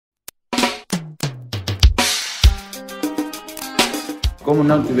como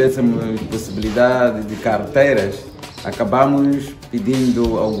não tivéssemos possibilidade de carteiras, acabamos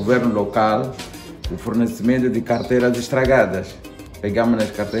pedindo ao governo local o fornecimento de carteiras estragadas. Pegamos nas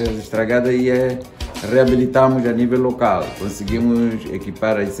carteiras estragadas e reabilitamos a nível local. Conseguimos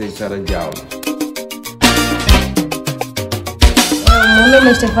equipar as 6 salas de aula. Meu nome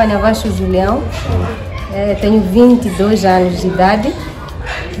é Stefania Vasco Julião, tenho 22 anos de idade,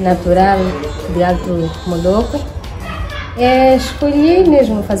 natural de Alto Molocue. Escolhi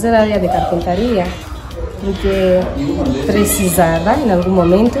mesmo fazer a área de carpintaria porque precisava em algum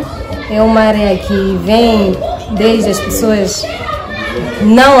momento. É uma área que vem desde as pessoas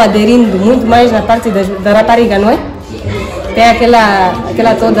não aderindo muito mais na parte da rapariga, não é? Tem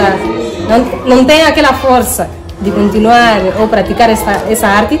aquela toda, não tem aquela força de continuar ou praticar essa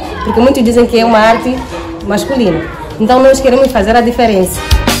arte, porque muitos dizem que é uma arte masculina. Então nós queremos fazer a diferença.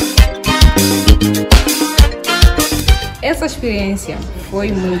 Essa experiência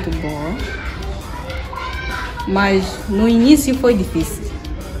foi muito boa, mas no início foi difícil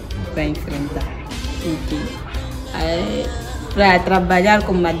para enfrentar. Para trabalhar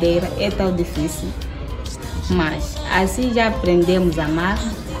com madeira é tão difícil, mas assim já aprendemos a amar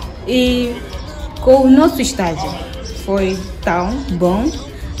e com o nosso estágio foi tão bom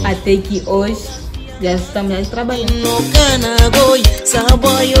até que hoje já estamos trabalhando.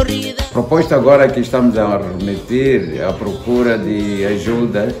 A proposta agora que estamos a remeter à procura de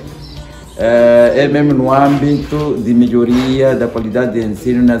ajuda é mesmo no âmbito de melhoria da qualidade de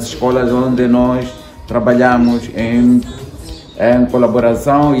ensino nas escolas onde nós trabalhamos em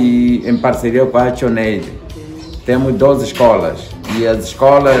colaboração e em parceria com a Juvenil. Temos 12 escolas e as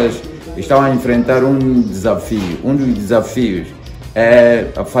escolas estão a enfrentar um desafio. Um dos desafios é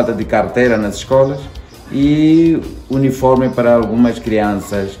a falta de carteira nas escolas e uniforme para algumas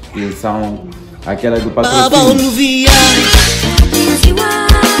crianças que são aquelas do patrocínio.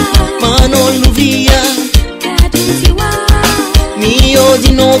 Mio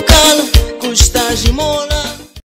di no calo, custa gimola.